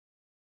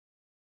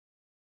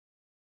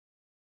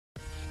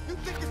You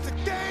think it's a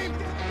game?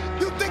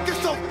 You think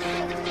it's a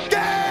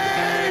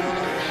game?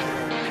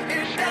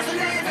 It doesn't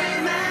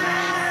even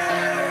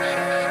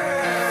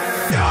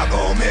matter. Y'all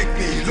gon' make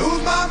me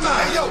lose my mind.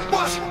 Hey, yo,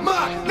 what's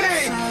my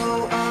name?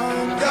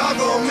 Y'all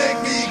gon'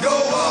 make me go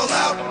all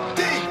out.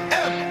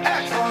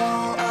 DMX.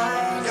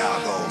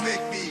 Y'all gon'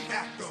 make me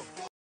act the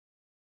fool.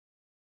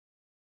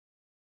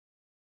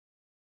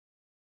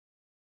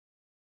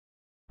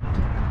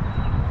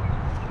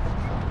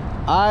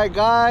 Alright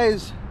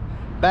guys,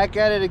 back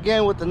at it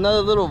again with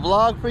another little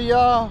vlog for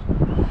y'all.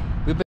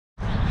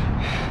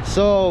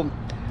 So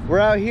we're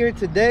out here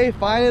today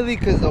finally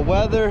because the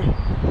weather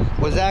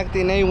was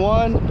acting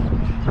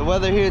A1. The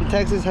weather here in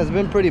Texas has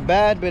been pretty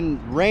bad, been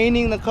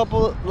raining a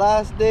couple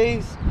last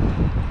days,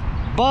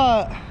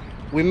 but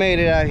we made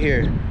it out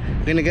here.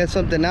 Gonna get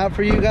something out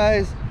for you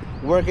guys,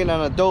 working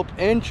on a dope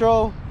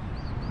intro,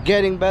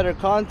 getting better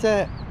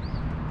content,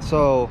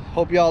 so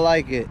hope y'all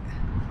like it.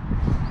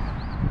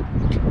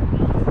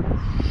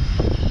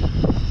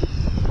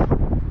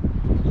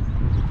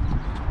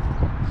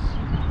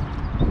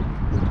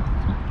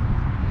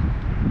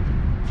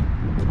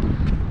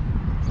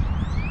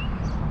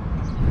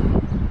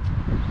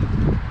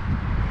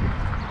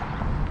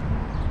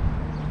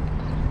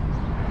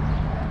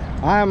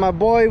 Alright, my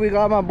boy, we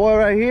got my boy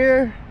right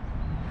here,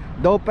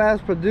 dope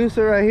ass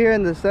producer right here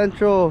in the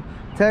Central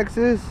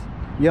Texas.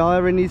 Y'all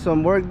ever need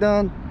some work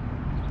done,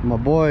 my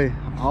boy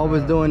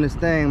always doing his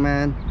thing,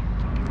 man.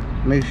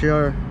 Make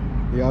sure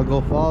y'all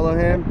go follow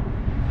him.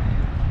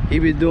 He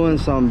be doing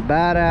some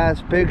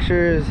badass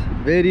pictures,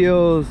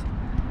 videos.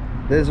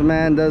 This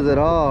man does it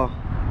all.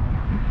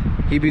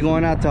 He be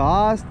going out to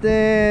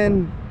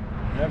Austin.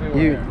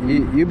 Everywhere.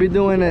 You be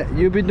doing it.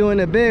 You be doing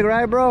it big,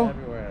 right, bro?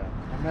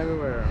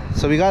 Everywhere.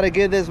 So we got to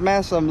give this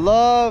man some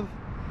love.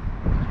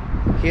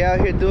 He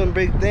out here doing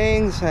big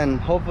things, and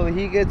hopefully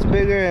he gets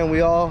bigger and we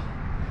all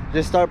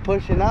just start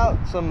pushing out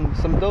some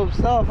dope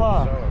stuff,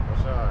 huh?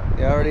 For sure.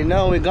 You already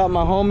know. We got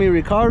my homie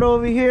Ricardo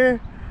over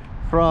here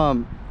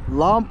from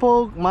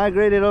Lompoc,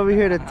 migrated over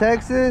here to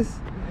Texas.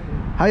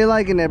 How you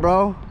liking it,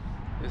 bro?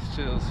 It's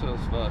chill as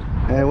fuck.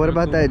 Hey, what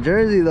about that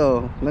jersey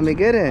though? Let me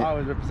get it. I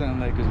always represent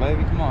Lakers,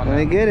 baby. Come on. Let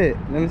me get it.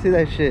 Let me see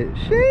that shit.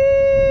 Sheesh.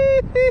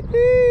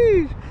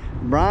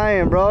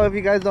 Brian, bro, if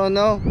you guys don't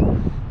know,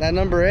 that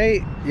number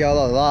 8, y'all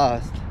are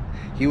lost.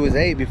 He was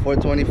 8 before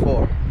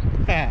 24.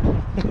 Out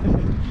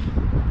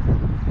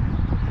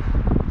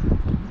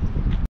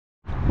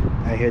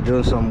here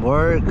doing some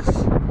works.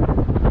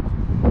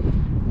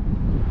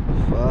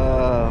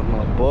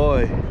 My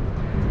boy.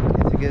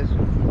 Look at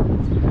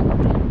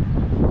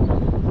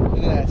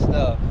that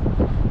stuff.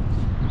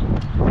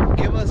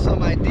 Give us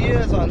some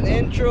ideas on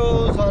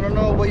intros. I don't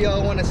know what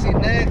y'all want to see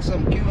next.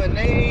 Some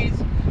Q&As.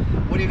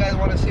 What do you guys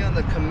want to see on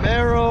the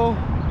Camaro?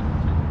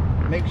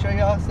 Make sure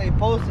y'all stay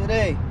posted.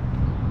 Hey,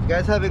 you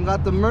guys haven't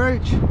got the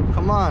merch?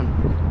 Come on,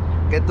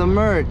 get the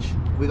merch.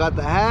 We got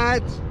the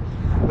hats,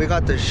 we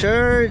got the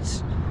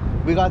shirts,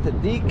 we got the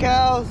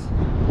decals.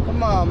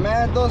 Come on,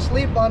 man, don't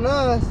sleep on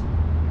us.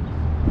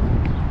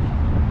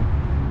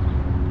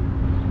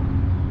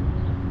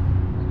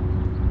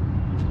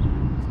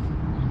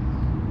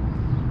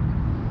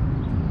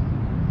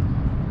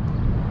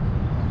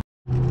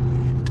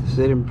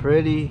 Sitting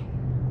pretty.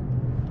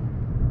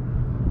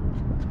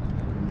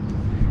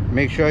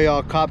 Make sure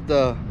y'all cop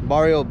the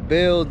Barrio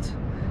Builds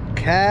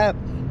cap,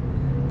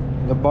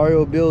 the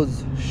Barrio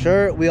Builds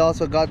shirt. We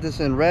also got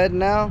this in red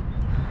now.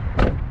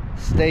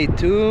 Stay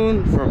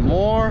tuned for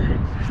more.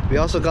 We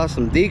also got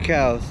some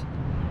decals.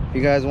 If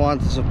you guys want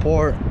to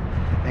support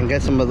and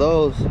get some of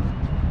those,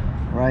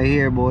 right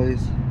here,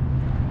 boys.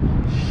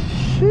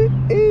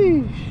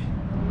 Sheesh.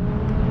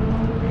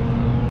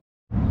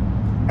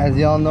 As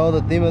y'all know,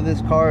 the theme of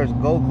this car is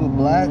Goku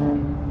Black.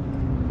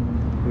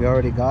 We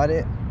already got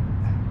it.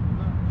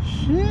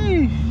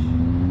 Sheesh.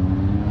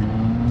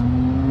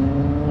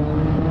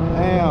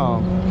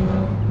 Damn.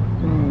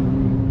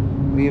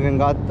 We even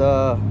got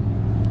the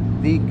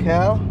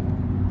decal.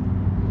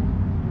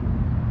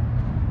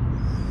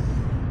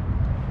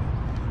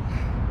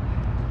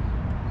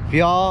 If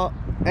y'all,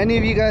 any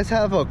of you guys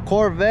have a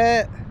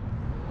Corvette,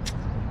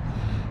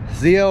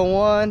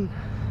 ZL1,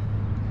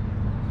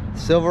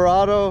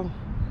 Silverado,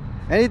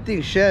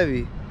 anything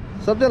Chevy,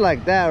 something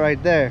like that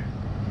right there,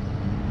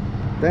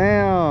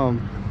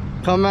 damn,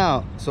 come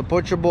out,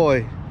 support your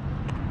boy.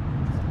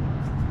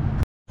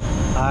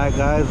 Alright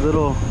guys,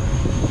 little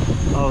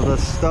of the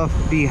stuff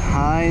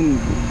behind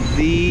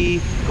the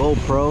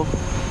GoPro.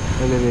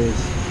 Look at this,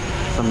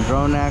 some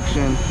drone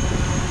action,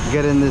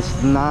 getting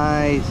this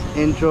nice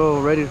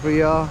intro ready for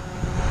y'all.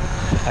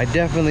 I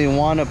definitely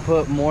want to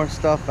put more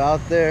stuff out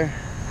there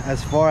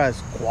as far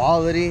as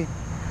quality.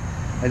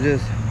 I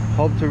just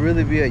hope to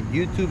really be a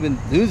YouTube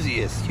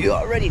enthusiast. You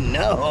already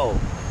know.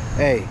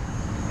 Hey,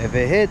 if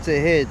it hits,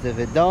 it hits. If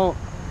it don't,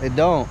 it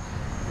don't.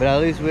 But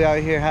at least we out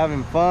here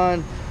having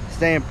fun,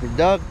 staying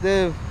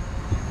productive,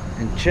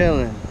 and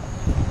chilling.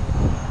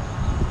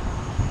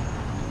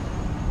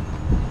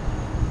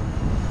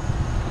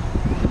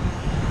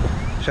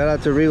 Shout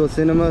out to Regal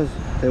Cinemas.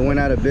 They went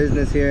out of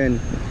business here in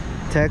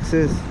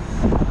Texas.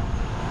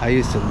 I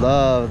used to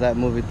love that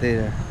movie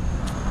theater.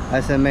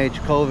 SMH,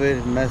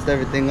 COVID, messed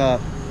everything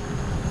up.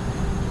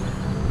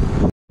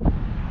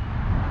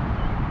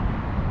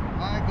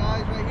 Alright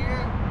guys, right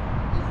here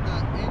is the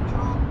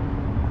intro.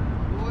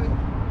 Boy,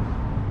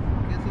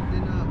 get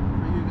something up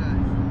for you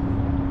guys.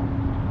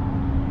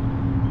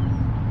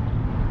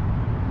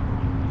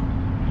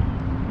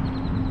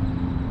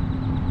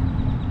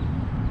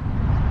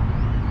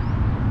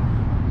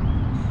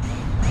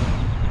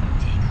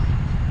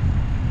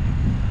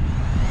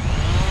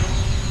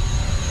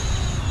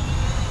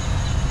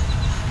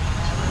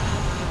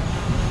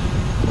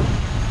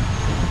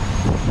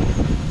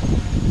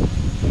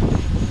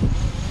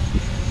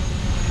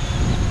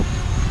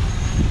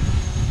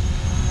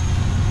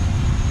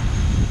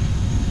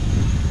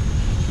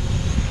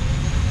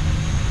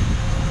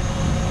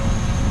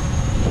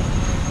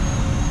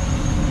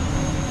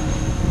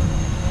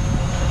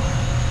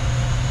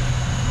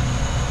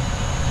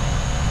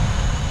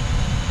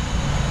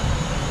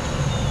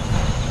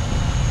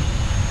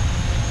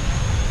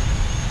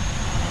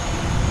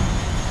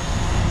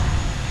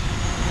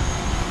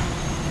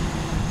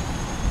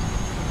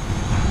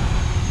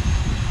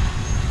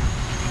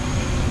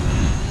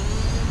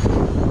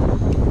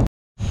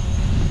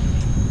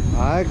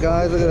 Alright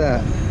guys, look at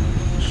that.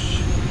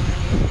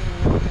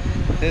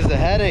 This is the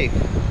headache.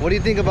 What do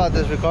you think about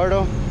this,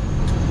 Ricardo?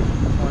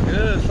 It's all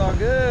good, it's all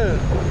good.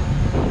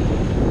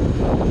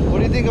 What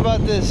do you think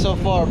about this so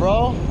far,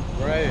 bro?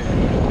 Right.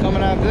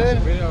 Coming out good?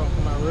 Video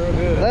coming out real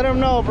good. Let them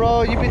know,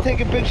 bro. You be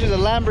taking pictures of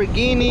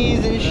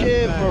Lamborghinis and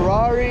shit, Anything.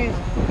 Ferraris.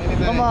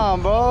 Anything. Come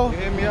on, bro. You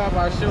hit me up,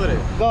 I'll shoot it.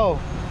 Go.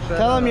 Straight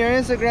Tell them up. your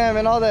Instagram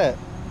and all that.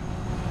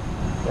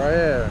 Right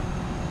here.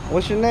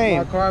 What's your My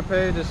name? car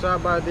page is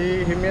Shot by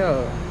D. Hit me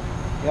up.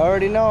 You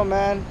already know,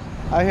 man.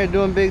 Out here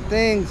doing big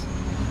things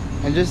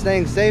and just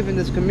staying safe in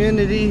this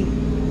community,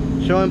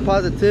 showing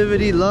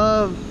positivity,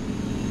 love,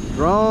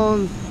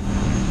 drones,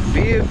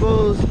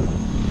 vehicles.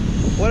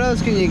 What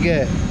else can you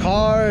get?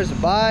 Cars,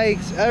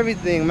 bikes,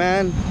 everything,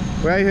 man.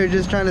 We're out here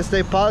just trying to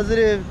stay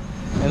positive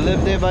and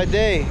live day by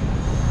day.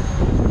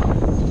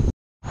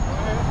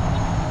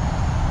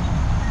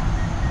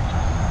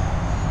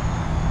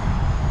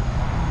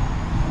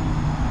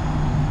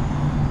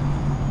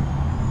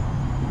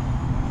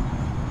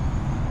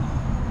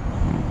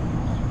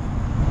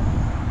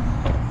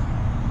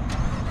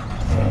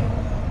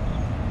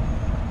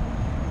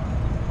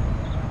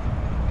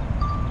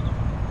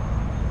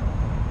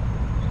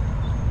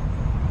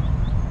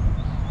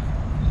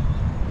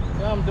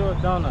 I'm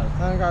doing donuts.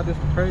 I ain't gotta do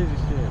some crazy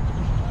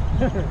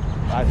shit.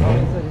 I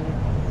know.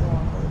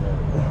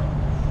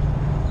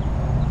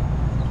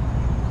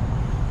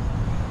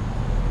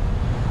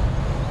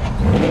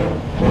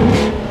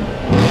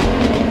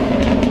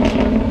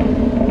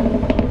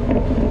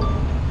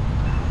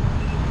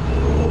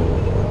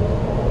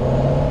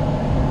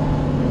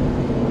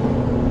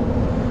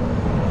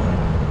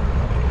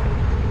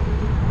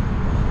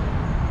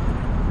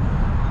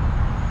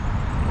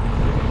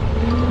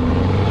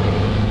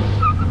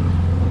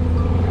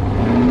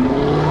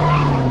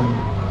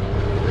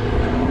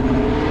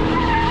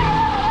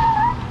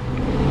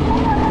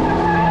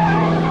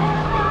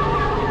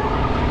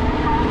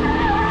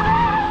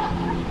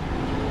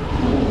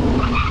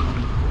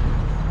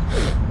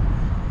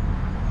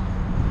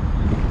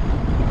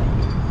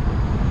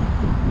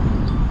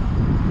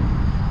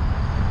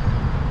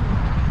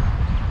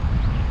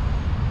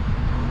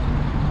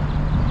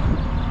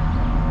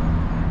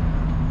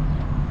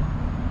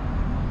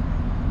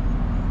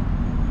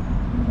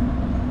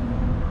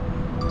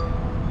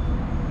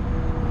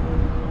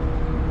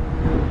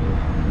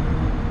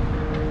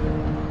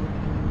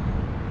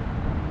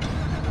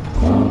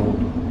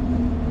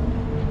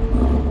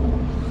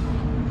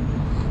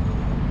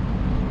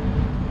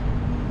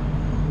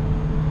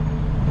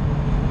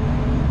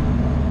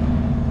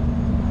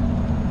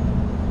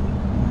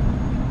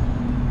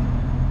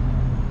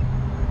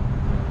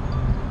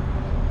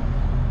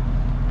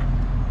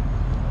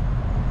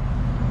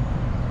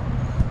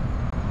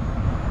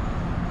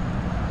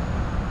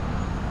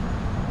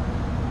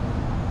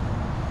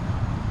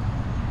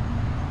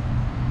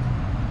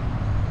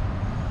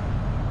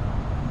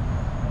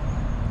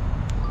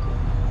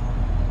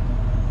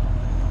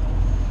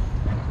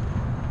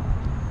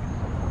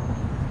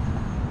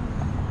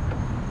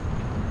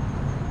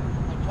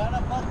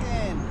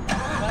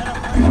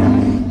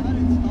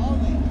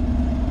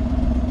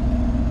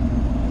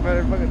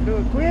 Better fucking do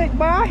it quick,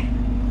 boy.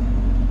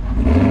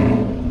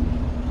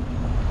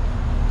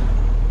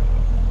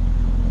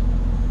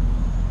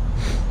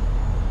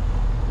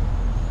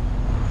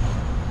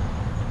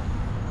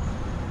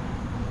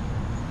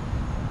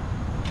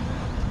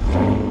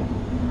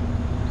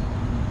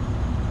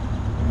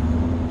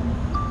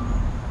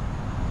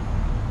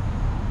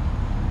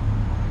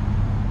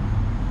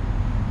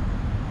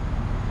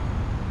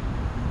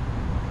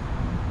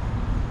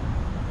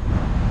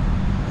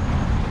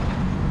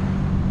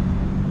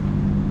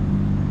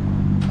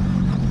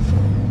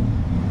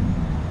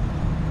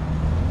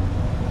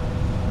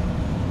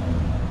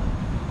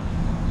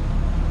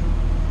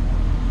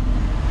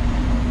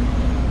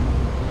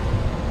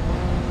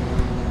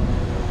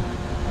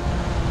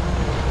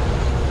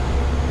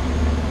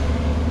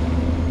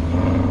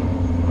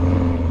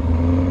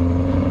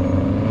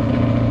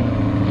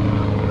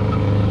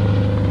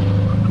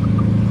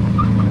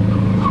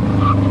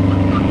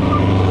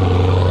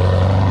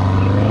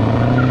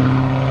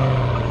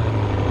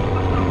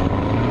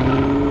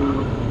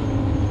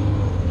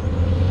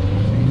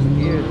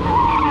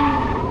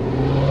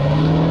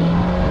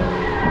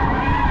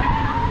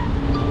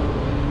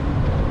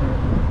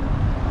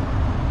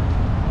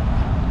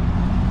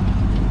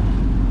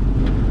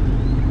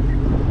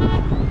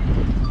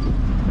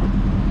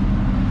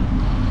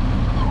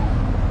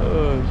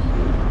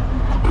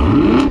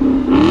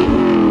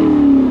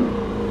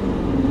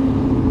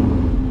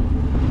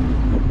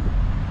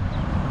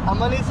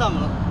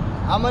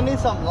 I'm gonna need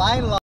some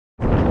line lock.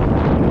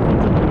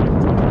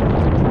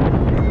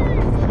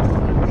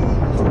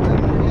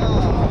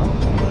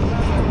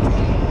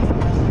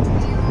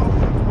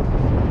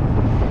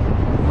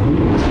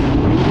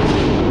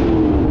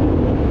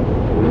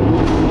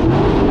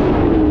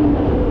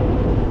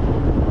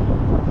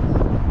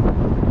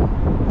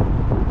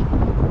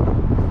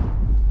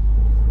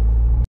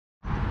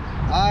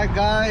 Alright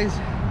guys,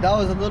 that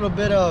was a little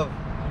bit of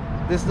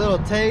this little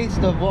taste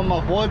of what my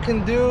boy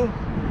can do.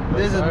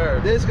 This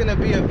is gonna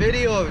be a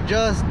video of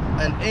just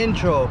an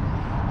intro.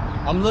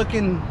 I'm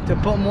looking to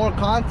put more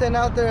content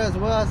out there as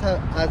well as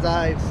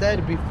I've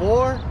said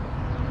before,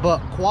 but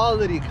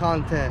quality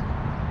content.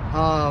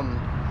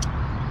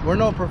 We're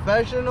no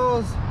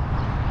professionals,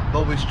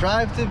 but we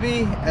strive to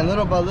be, and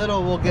little by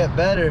little we'll get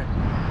better.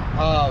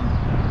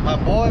 My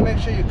boy, make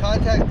sure you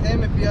contact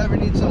him if you ever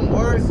need some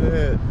work. That's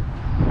it.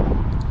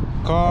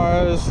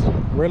 Cars,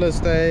 real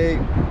estate,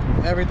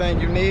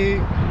 everything you need,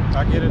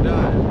 I get it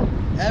done.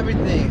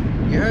 Everything.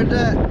 You heard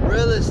that?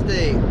 Real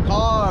estate,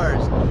 cars,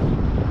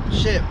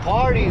 shit,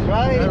 parties,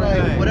 right?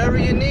 Everything. Like whatever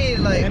you need,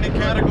 like any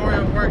category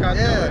of work, I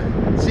do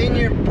it.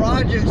 Senior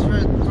projects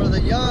for the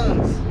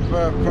youngs,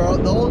 for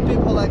the old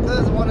people like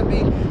us who want to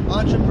be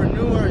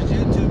entrepreneurs,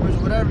 YouTubers,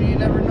 whatever. You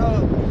never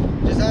know.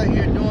 Just out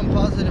here doing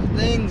positive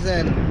things,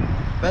 and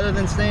better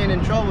than staying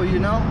in trouble, you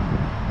know?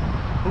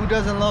 Who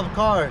doesn't love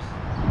cars?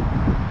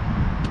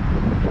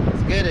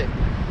 Let's get it.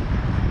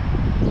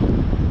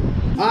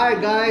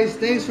 Alright guys,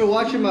 thanks for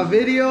watching my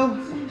video.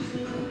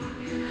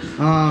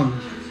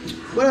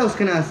 What else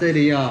can I say to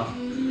y'all?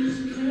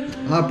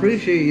 I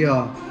appreciate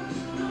y'all.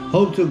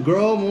 Hope to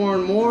grow more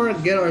and more,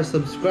 get our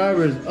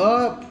subscribers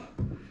up.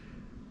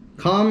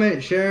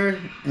 Comment, share,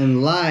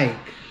 and like.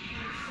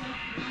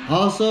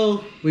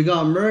 Also, we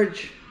got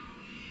merch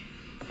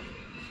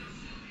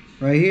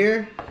right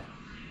here.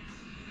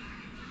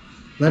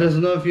 Let us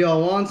know if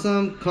y'all want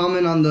some.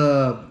 Comment on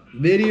the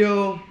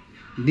video,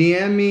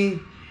 DM me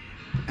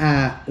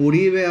at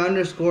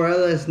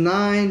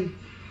Uribe_LS9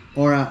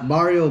 or at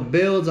Barrio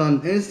Builds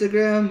on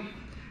Instagram,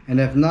 and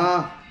if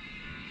not,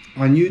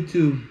 on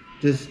YouTube,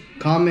 just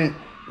comment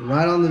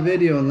right on the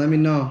video and let me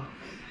know.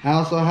 I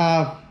also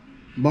have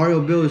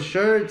Barrio Builds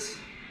shirts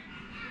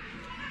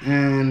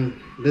and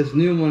this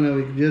new one that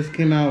we just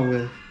came out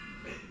with.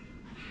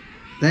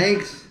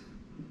 Thanks.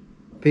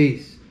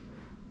 Peace.